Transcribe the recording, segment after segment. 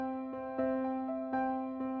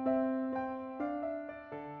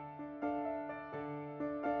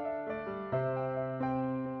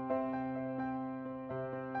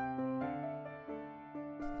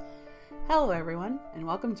Hello everyone, and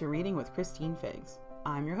welcome to Reading with Christine Figs.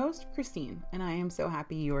 I'm your host, Christine, and I am so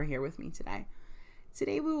happy you are here with me today.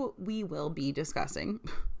 Today we will be discussing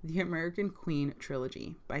The American Queen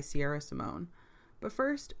Trilogy by Simone. But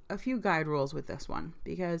first, a few guide rules with this one,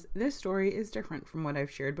 because this story is different from what I've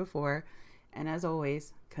shared before, and as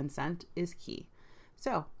always, consent is key.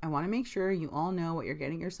 So, I want to make sure you all know what you're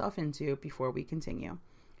getting yourself into before we continue.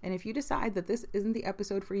 And if you decide that this isn't the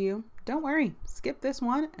episode for you, don't worry, skip this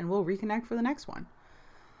one and we'll reconnect for the next one.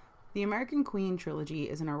 The American Queen Trilogy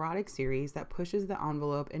is an erotic series that pushes the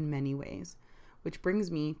envelope in many ways, which brings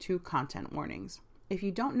me to content warnings. If you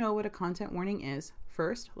don't know what a content warning is,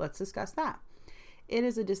 first, let's discuss that. It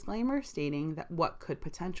is a disclaimer stating that what could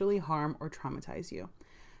potentially harm or traumatize you.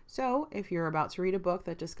 So, if you're about to read a book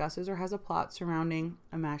that discusses or has a plot surrounding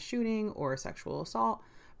a mass shooting or a sexual assault,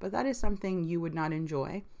 but that is something you would not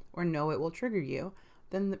enjoy or know it will trigger you,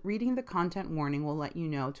 then reading the content warning will let you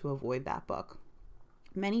know to avoid that book.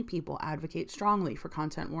 Many people advocate strongly for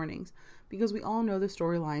content warnings because we all know the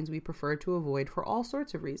storylines we prefer to avoid for all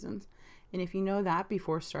sorts of reasons. And if you know that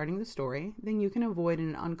before starting the story, then you can avoid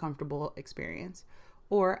an uncomfortable experience,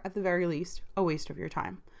 or at the very least, a waste of your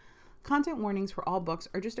time. Content warnings for all books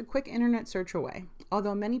are just a quick internet search away,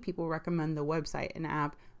 although many people recommend the website and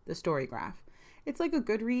app, The Storygraph. It's like a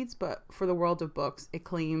Goodreads, but for the world of books, it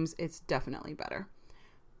claims it's definitely better.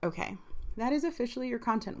 Okay, that is officially your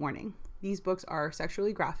content warning. These books are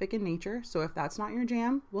sexually graphic in nature, so if that's not your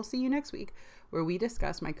jam, we'll see you next week, where we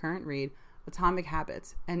discuss my current read, Atomic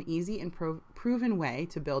Habits, an easy and proven way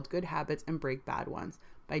to build good habits and break bad ones,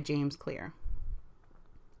 by James Clear.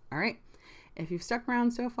 All right, if you've stuck around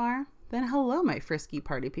so far, then hello, my frisky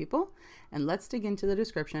party people, and let's dig into the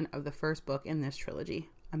description of the first book in this trilogy,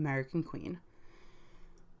 American Queen.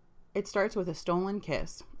 It starts with a stolen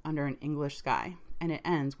kiss under an English sky, and it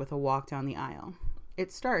ends with a walk down the aisle.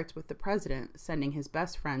 It starts with the president sending his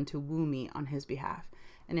best friend to woo me on his behalf,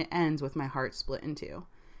 and it ends with my heart split in two.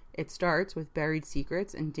 It starts with buried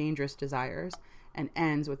secrets and dangerous desires, and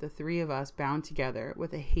ends with the three of us bound together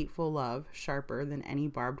with a hateful love sharper than any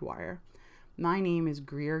barbed wire. My name is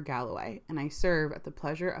Greer Galloway, and I serve at the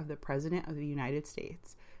pleasure of the President of the United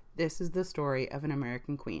States. This is the story of an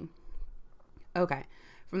American queen. Okay.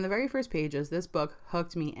 From the very first pages, this book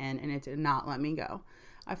hooked me in and it did not let me go.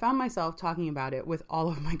 I found myself talking about it with all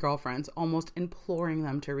of my girlfriends, almost imploring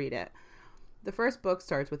them to read it. The first book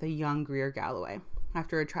starts with a young Greer Galloway.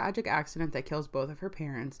 After a tragic accident that kills both of her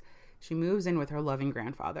parents, she moves in with her loving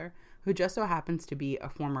grandfather, who just so happens to be a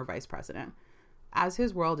former vice president. As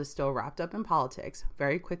his world is still wrapped up in politics,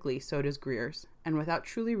 very quickly so does Greer's, and without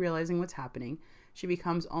truly realizing what's happening, she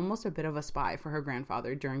becomes almost a bit of a spy for her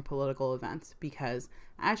grandfather during political events because,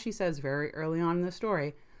 as she says very early on in the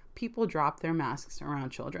story, people drop their masks around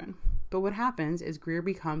children. But what happens is Greer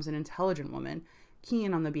becomes an intelligent woman,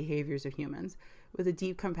 keen on the behaviors of humans, with a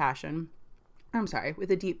deep passion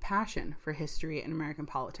for history and American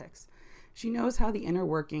politics. She knows how the inner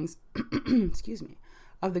workings,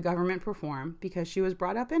 of the government perform because she was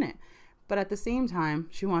brought up in it, but at the same time,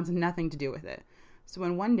 she wants nothing to do with it. So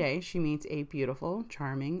when one day she meets a beautiful,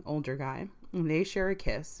 charming, older guy, and they share a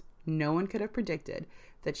kiss, no one could have predicted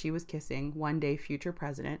that she was kissing one-day future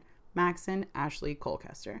president Maxon Ashley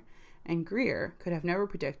Colchester, and Greer could have never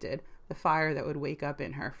predicted the fire that would wake up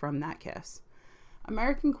in her from that kiss.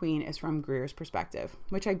 American Queen is from Greer's perspective,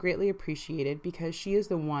 which I greatly appreciated because she is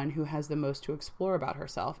the one who has the most to explore about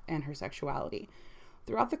herself and her sexuality.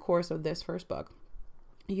 Throughout the course of this first book,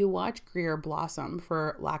 you watch Greer blossom,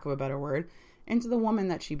 for lack of a better word, into the woman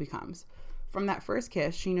that she becomes. From that first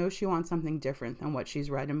kiss, she knows she wants something different than what she's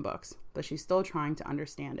read in books, but she's still trying to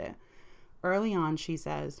understand it. Early on, she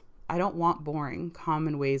says, "I don't want boring,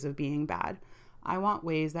 common ways of being bad. I want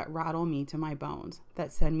ways that rattle me to my bones,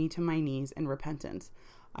 that send me to my knees in repentance.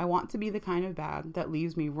 I want to be the kind of bad that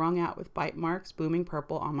leaves me wrung out with bite marks blooming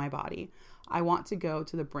purple on my body. I want to go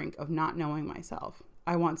to the brink of not knowing myself.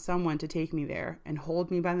 I want someone to take me there and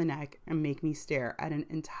hold me by the neck and make me stare at an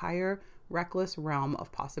entire reckless realm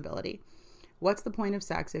of possibility. What's the point of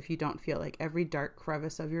sex if you don't feel like every dark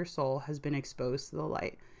crevice of your soul has been exposed to the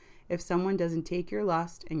light? If someone doesn't take your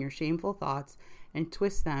lust and your shameful thoughts and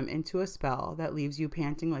twist them into a spell that leaves you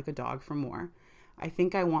panting like a dog for more, I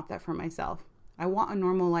think I want that for myself. I want a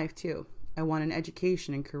normal life too. I want an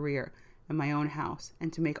education and career and my own house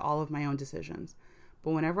and to make all of my own decisions.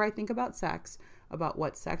 But whenever I think about sex, about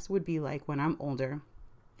what sex would be like when I'm older,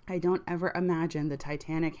 I don't ever imagine the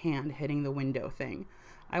Titanic hand hitting the window thing.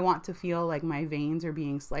 I want to feel like my veins are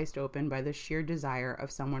being sliced open by the sheer desire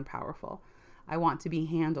of someone powerful. I want to be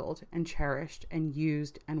handled and cherished and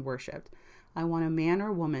used and worshipped. I want a man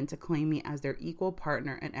or woman to claim me as their equal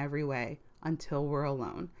partner in every way until we're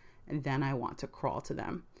alone, and then I want to crawl to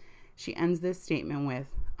them. She ends this statement with,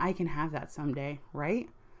 I can have that someday, right?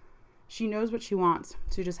 She knows what she wants.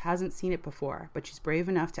 She just hasn't seen it before, but she's brave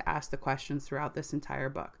enough to ask the questions throughout this entire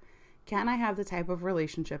book. Can I have the type of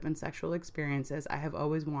relationship and sexual experiences I have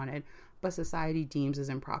always wanted, but society deems as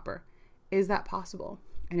improper? Is that possible?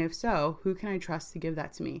 And if so, who can I trust to give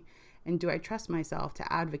that to me? And do I trust myself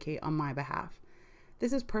to advocate on my behalf?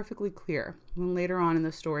 This is perfectly clear when later on in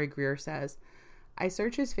the story Greer says, I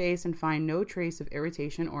search his face and find no trace of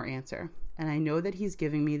irritation or answer, and I know that he's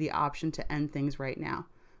giving me the option to end things right now.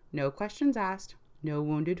 No questions asked, no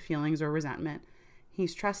wounded feelings or resentment.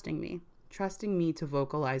 He's trusting me to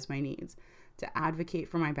vocalize my needs, to advocate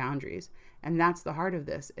for my boundaries, and that's the heart of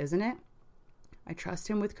this, isn't it? I trust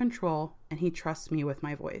him with control, and he trusts me with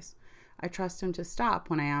my voice. I trust him to stop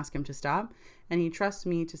when I ask him to stop, and he trusts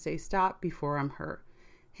me to say stop before I'm hurt.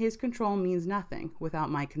 His control means nothing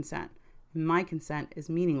without my consent. My consent is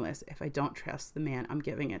meaningless if I don't trust the man I'm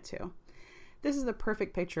giving it to. This is the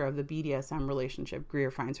perfect picture of the BDSM relationship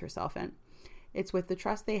Greer finds herself in. It's with the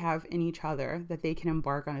trust they have in each other that they can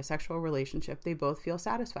embark on a sexual relationship they both feel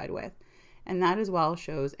satisfied with, and that as well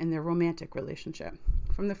shows in their romantic relationship.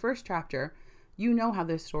 From the first chapter, you know how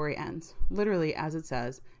this story ends, literally as it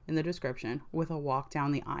says in the description, with a walk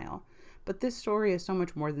down the aisle. But this story is so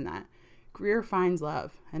much more than that. Greer finds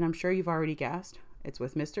love, and I'm sure you've already guessed, it's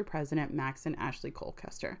with Mr. President Maxon Ashley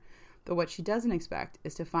Colchester. But what she doesn't expect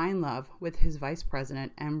is to find love with his Vice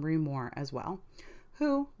President Embry Moore as well,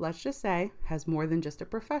 who, let's just say, has more than just a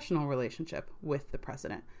professional relationship with the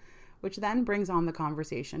president, which then brings on the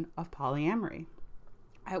conversation of polyamory.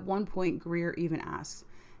 At one point, Greer even asks,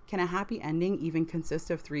 can a happy ending even consist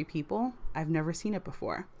of 3 people? I've never seen it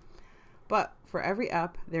before. But for every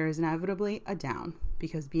up, there is inevitably a down,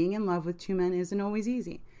 because being in love with 2 men isn't always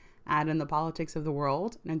easy. Add in the politics of the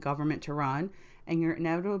world and a government to run, and you're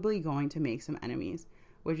inevitably going to make some enemies,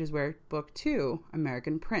 which is where Book 2,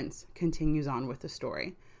 American Prince, continues on with the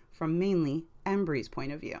story, from mainly Embry's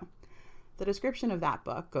point of view. The description of that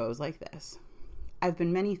book goes like this. I've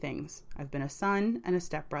been many things. I've been a son and a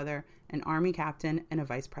stepbrother, an army captain and a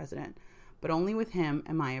vice president. But only with him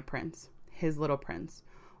am I a prince, his little prince.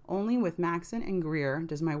 Only with Maxon and Greer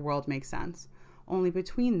does my world make sense. Only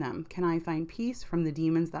between them can I find peace from the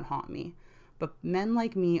demons that haunt me. But men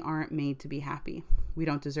like me aren't made to be happy. We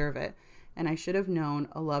don't deserve it. And I should have known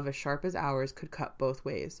a love as sharp as ours could cut both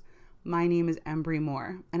ways. My name is Embry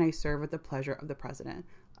Moore, and I serve at the pleasure of the President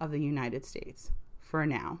of the United States. For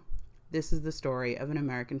now. This is the story of an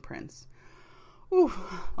American prince. Ooh,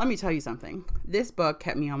 let me tell you something. This book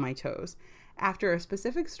kept me on my toes. After a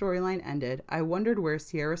specific storyline ended, I wondered where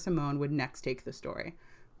Sierra Simone would next take the story.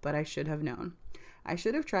 But I should have known. I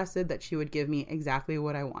should have trusted that she would give me exactly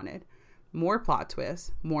what I wanted. More plot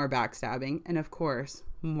twists, more backstabbing, and of course,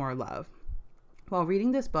 more love. While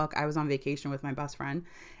reading this book, I was on vacation with my best friend,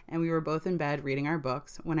 and we were both in bed reading our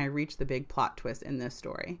books when I reached the big plot twist in this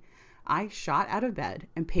story. I shot out of bed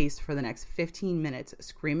and paced for the next 15 minutes,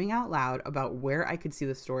 screaming out loud about where I could see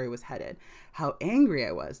the story was headed, how angry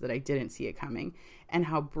I was that I didn't see it coming, and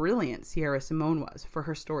how brilliant Sierra Simone was for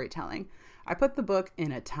her storytelling. I put the book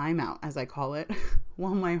in a timeout, as I call it,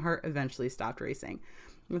 while my heart eventually stopped racing,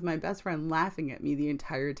 with my best friend laughing at me the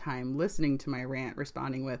entire time, listening to my rant,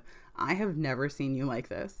 responding with, I have never seen you like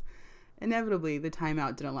this. Inevitably, the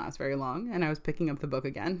timeout didn't last very long, and I was picking up the book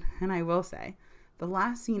again, and I will say, the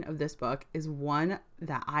last scene of this book is one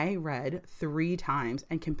that I read 3 times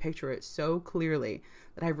and can picture it so clearly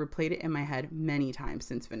that I've replayed it in my head many times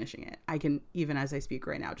since finishing it. I can, even as I speak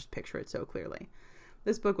right now, just picture it so clearly.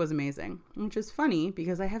 This book was amazing, which is funny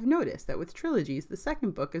because I have noticed that with trilogies, the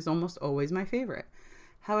second book is almost always my favorite.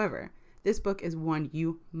 However, this book is one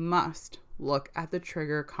you must look at the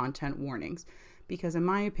trigger content warnings because in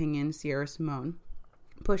my opinion, Sierra Simone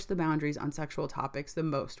pushed the boundaries on sexual topics the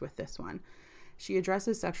most with this one. She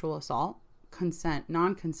addresses sexual assault, consent,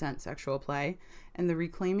 non-consent sexual play, and the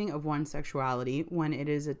reclaiming of one's sexuality when it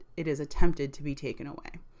is attempted to be taken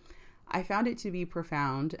away. I found it to be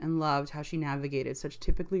profound and loved how she navigated such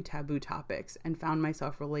typically taboo topics and found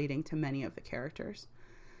myself relating to many of the characters.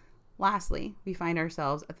 Lastly, we find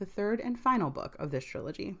ourselves at the 3rd and final book of this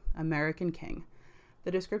trilogy, American King. The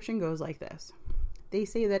description goes like this. They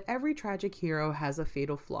say that every tragic hero has a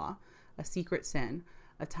fatal flaw, a secret sin,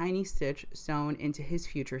 a tiny stitch sewn into his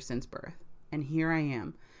future since birth. And here I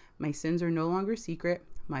am. My sins are no longer secret,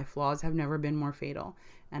 my flaws have never been more fatal,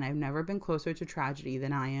 and I've never been closer to tragedy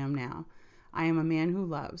than I am now. I am a man who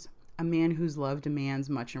loves, a man whose love demands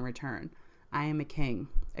much in return. I am a king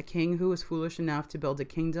a king who was foolish enough to build a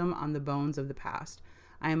kingdom on the bones of the past.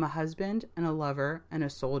 I am a husband and a lover and a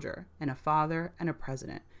soldier and a father and a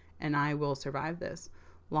president, and I will survive this.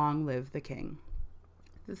 Long live the king.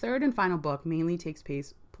 The third and final book mainly takes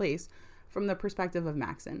place from the perspective of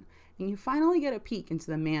Maxon, and you finally get a peek into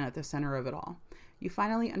the man at the center of it all. You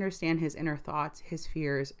finally understand his inner thoughts, his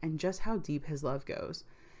fears, and just how deep his love goes.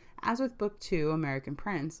 As with Book 2, American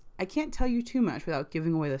Prince, I can't tell you too much without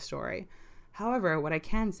giving away the story. However, what I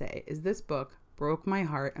can say is this book broke my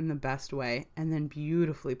heart in the best way and then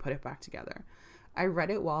beautifully put it back together. I read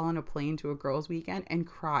it while on a plane to a girls' weekend and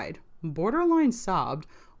cried, borderline sobbed,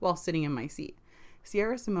 while sitting in my seat.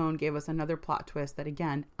 Sierra Simone gave us another plot twist that,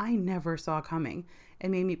 again, I never saw coming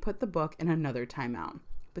and made me put the book in another timeout.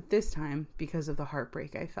 But this time, because of the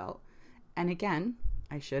heartbreak I felt. And again,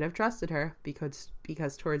 I should have trusted her because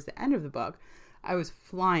towards the end of the book, I was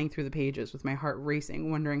flying through the pages with my heart racing,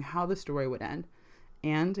 wondering how the story would end.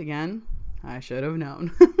 And again, I should have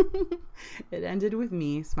known. It ended with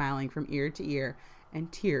me smiling from ear to ear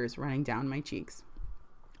and tears running down my cheeks.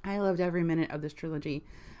 I loved every minute of this trilogy.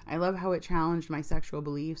 I love how it challenged my sexual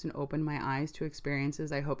beliefs and opened my eyes to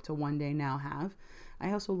experiences I hope to one day now have.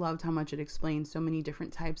 I also loved how much it explained so many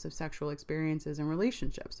different types of sexual experiences and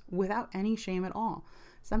relationships without any shame at all.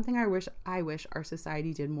 Something I wish our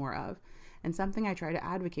society did more of, and something I try to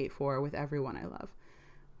advocate for with everyone I love.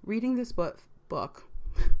 Reading this book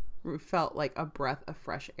felt like a breath of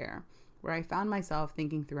fresh air, where I found myself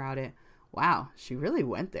thinking throughout it, wow, she really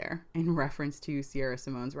went there, in reference to Sierra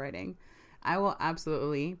Simone's writing. I will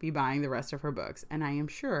absolutely be buying the rest of her books, and I am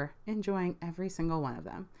sure enjoying every single one of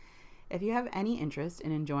them. If you have any interest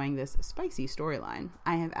in enjoying this spicy storyline,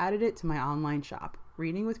 I have added it to my online shop,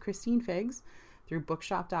 Reading with Christine Figs, through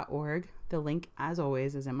bookshop.org. The link, as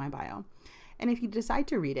always, is in my bio. And if you decide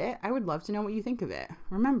to read it, I would love to know what you think of it.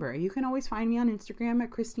 Remember, you can always find me on Instagram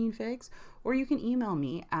at Christine Figs, or you can email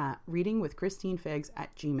me at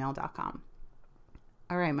readingwithchristinefigs@gmail.com.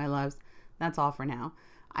 All right, my loves, that's all for now.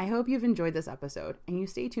 I hope you've enjoyed this episode, and you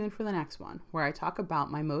stay tuned for the next one, where I talk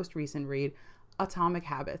about my most recent read, Atomic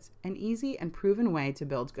Habits, an easy and proven way to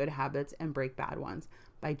build good habits and break bad ones,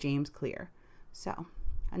 by James Clear. So,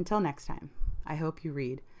 until next time, I hope you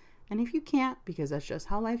read. And if you can't, because that's just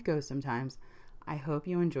how life goes sometimes, I hope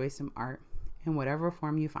you enjoy some art in whatever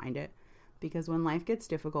form you find it. Because when life gets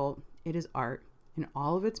difficult, it is art in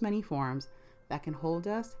all of its many forms that can hold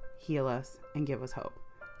us, heal us, and give us hope.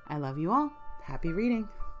 I love you all. Happy reading.